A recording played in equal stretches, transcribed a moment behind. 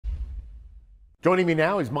Joining me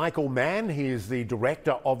now is Michael Mann. He is the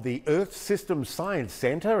director of the Earth System Science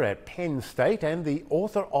Centre at Penn State and the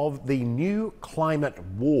author of The New Climate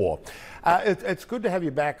War. It's good to have you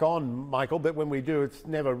back on, Michael, but when we do, it's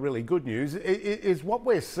never really good news. Is what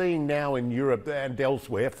we're seeing now in Europe and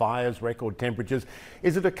elsewhere, fires, record temperatures,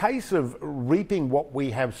 is it a case of reaping what we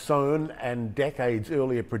have sown and decades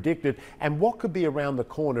earlier predicted, and what could be around the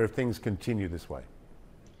corner if things continue this way?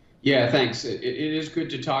 Yeah, thanks. It is good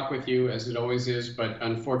to talk with you, as it always is, but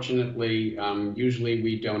unfortunately, usually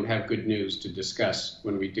we don't have good news to discuss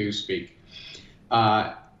when we do speak.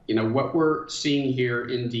 What we're seeing here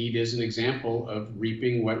indeed is an example of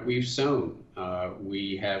reaping what we've sown.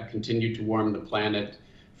 We have continued to warm the planet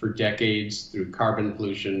for decades through carbon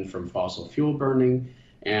pollution from fossil fuel burning,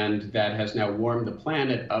 and that has now warmed the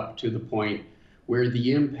planet up to the point where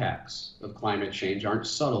the impacts of climate change aren't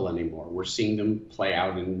subtle anymore. We're seeing them play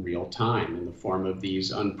out in real time in the form of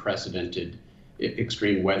these unprecedented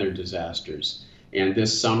extreme weather disasters. And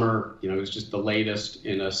this summer, is just the latest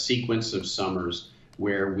in a sequence of summers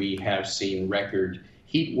where we have seen record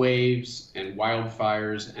heat waves and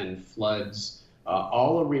wildfires and floods,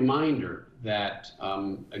 all a reminder that,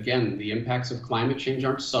 again, the impacts of climate change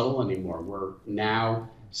aren't subtle anymore. We're now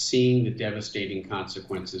seeing the devastating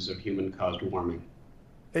consequences of human-caused warming.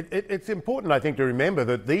 It's important, I think, to remember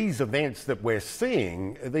that these events that we're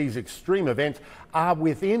seeing, these extreme events, are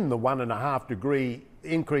within the 1.5 degree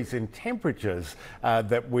increase in temperatures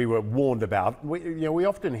that we were warned about. We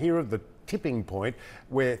often hear of the tipping point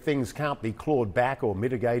where things can't be clawed back or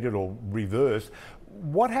mitigated or reversed.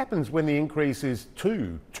 What happens when the increase is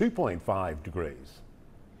 2.5 degrees?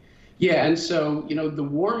 Yeah, and so, the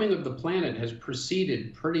warming of the planet has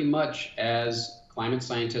proceeded pretty much as climate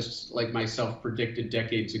scientists like myself predicted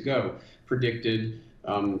decades ago, the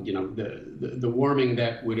warming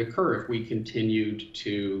that would occur if we continued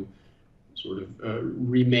to sort of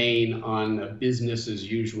remain on a business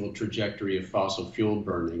as usual trajectory of fossil fuel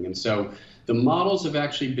burning. And so the models have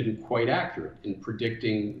actually been quite accurate in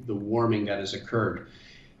predicting the warming that has occurred.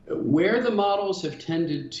 Where the models have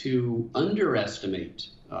tended to underestimate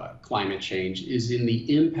climate change is in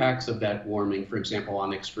the impacts of that warming, for example,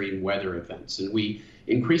 on extreme weather events. And we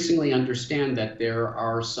increasingly understand that there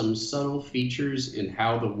are some subtle features in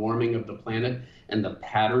how the warming of the planet and the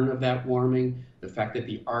pattern of that warming, the fact that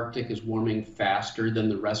the Arctic is warming faster than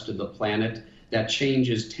the rest of the planet, that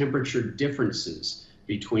changes temperature differences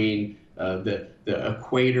between the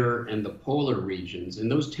equator and the polar regions. And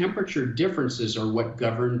those temperature differences are what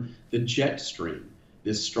govern the jet stream,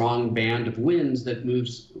 this strong band of winds that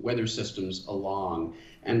moves weather systems along.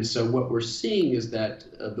 And so what we're seeing is that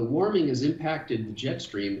the warming has impacted the jet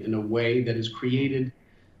stream in a way that has created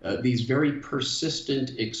these very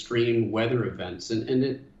persistent extreme weather events. And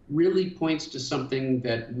it really points to something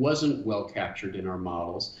that wasn't well captured in our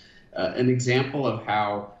models, an example of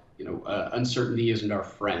how uncertainty isn't our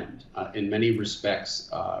friend. In many respects,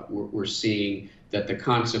 we're seeing that the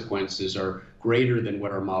consequences are greater than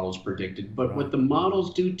what our models predicted. But what the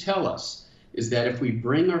models do tell us is that if we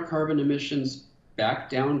bring our carbon emissions back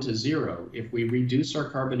down to zero, if we reduce our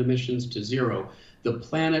carbon emissions to zero, the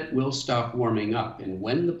planet will stop warming up. And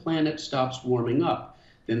when the planet stops warming up,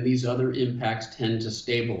 then these other impacts tend to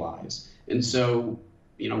stabilize. And so,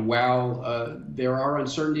 while there are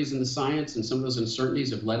uncertainties in the science, and some of those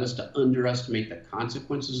uncertainties have led us to underestimate the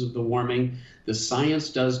consequences of the warming, the science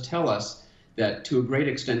does tell us that to a great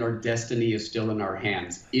extent our destiny is still in our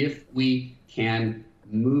hands. If we can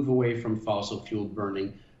move away from fossil fuel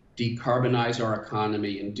burning, decarbonize our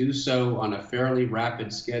economy, and do so on a fairly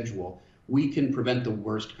rapid schedule, we can prevent the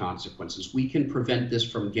worst consequences. We can prevent this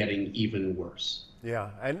from getting even worse. Yeah,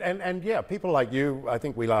 and yeah, people like you, I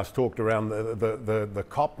think we last talked around the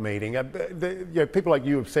COP meeting, people like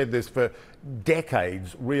you have said this for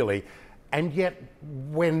decades, really, and yet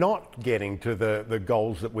we're not getting to the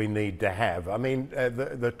goals that we need to have. I mean,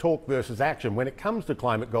 the talk versus action, when it comes to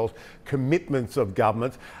climate goals, commitments of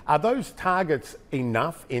governments, are those targets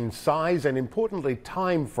enough in size and, importantly,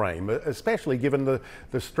 time frame, especially given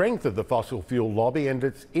the strength of the fossil fuel lobby and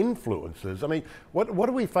its influences? I mean, what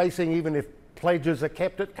are we facing even if pledges are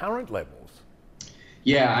kept at current levels?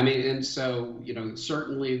 Yeah, I mean, and so,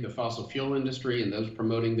 certainly the fossil fuel industry and those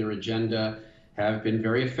promoting their agenda have been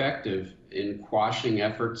very effective in quashing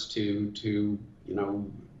efforts to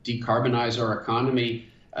decarbonize our economy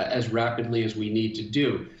as rapidly as we need to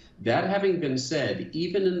do. That having been said,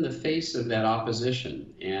 even in the face of that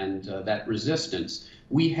opposition and that resistance,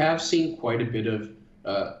 we have seen quite a bit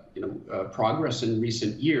of progress in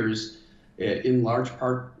recent years in large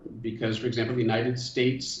part because, for example, the United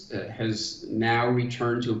States has now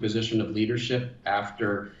returned to a position of leadership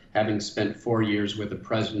after having spent 4 years with a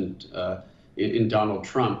president in Donald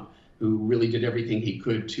Trump, who really did everything he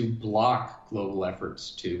could to block global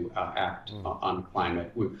efforts to act on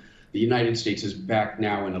climate. The United States is back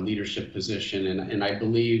now in a leadership position, and I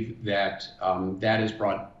believe that that has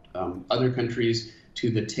brought other countries to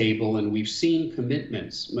the table, and we've seen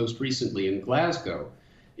commitments, most recently in Glasgow.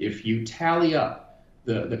 If you tally up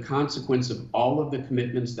the consequence of all of the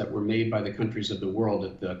commitments that were made by the countries of the world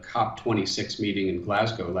at the COP26 meeting in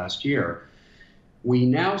Glasgow last year, we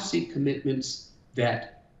now see commitments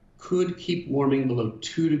that could keep warming below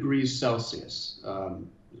 2 degrees Celsius,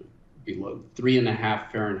 below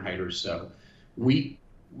 3.5 Fahrenheit or so. We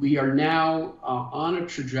are now on a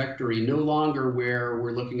trajectory no longer where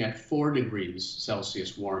we're looking at 4 degrees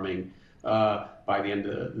Celsius warming by the end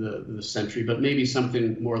of the century, but maybe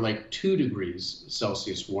something more like 2 degrees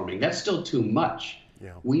Celsius warming. That's still too much.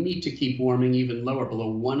 Yeah. We need to keep warming even lower,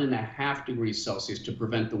 below 1.5 degrees Celsius, to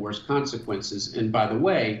prevent the worst consequences. And by the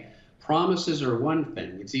way, promises are one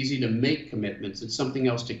thing. It's easy to make commitments. It's something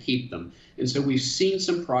else to keep them. And so we've seen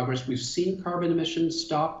some progress. We've seen carbon emissions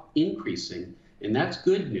stop increasing, and that's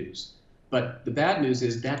good news. But the bad news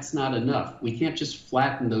is that's not enough. We can't just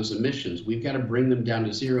flatten those emissions. We've got to bring them down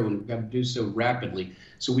to zero, and we've got to do so rapidly.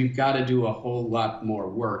 So we've got to do a whole lot more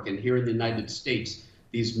work. And here in the United States,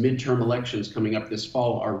 these midterm elections coming up this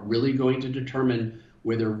fall are really going to determine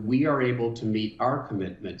whether we are able to meet our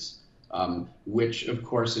commitments, which of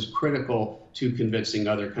course is critical to convincing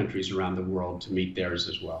other countries around the world to meet theirs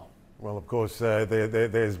as well. Well, of course,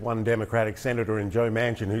 there's one Democratic senator in Joe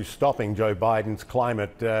Manchin who's stopping Joe Biden's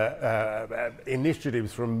climate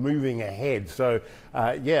initiatives from moving ahead. So,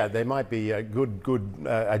 yeah, there might be good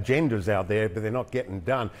agendas out there, but they're not getting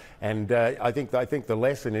done. And I think the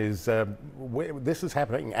lesson is this is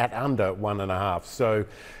happening at under 1.5. So,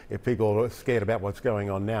 if people are scared about what's going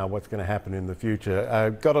on now, what's going to happen in the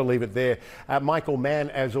future? Got to leave it there. Michael Mann,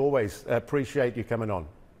 as always, appreciate you coming on.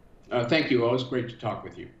 Thank you. Always great to talk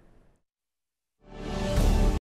with you.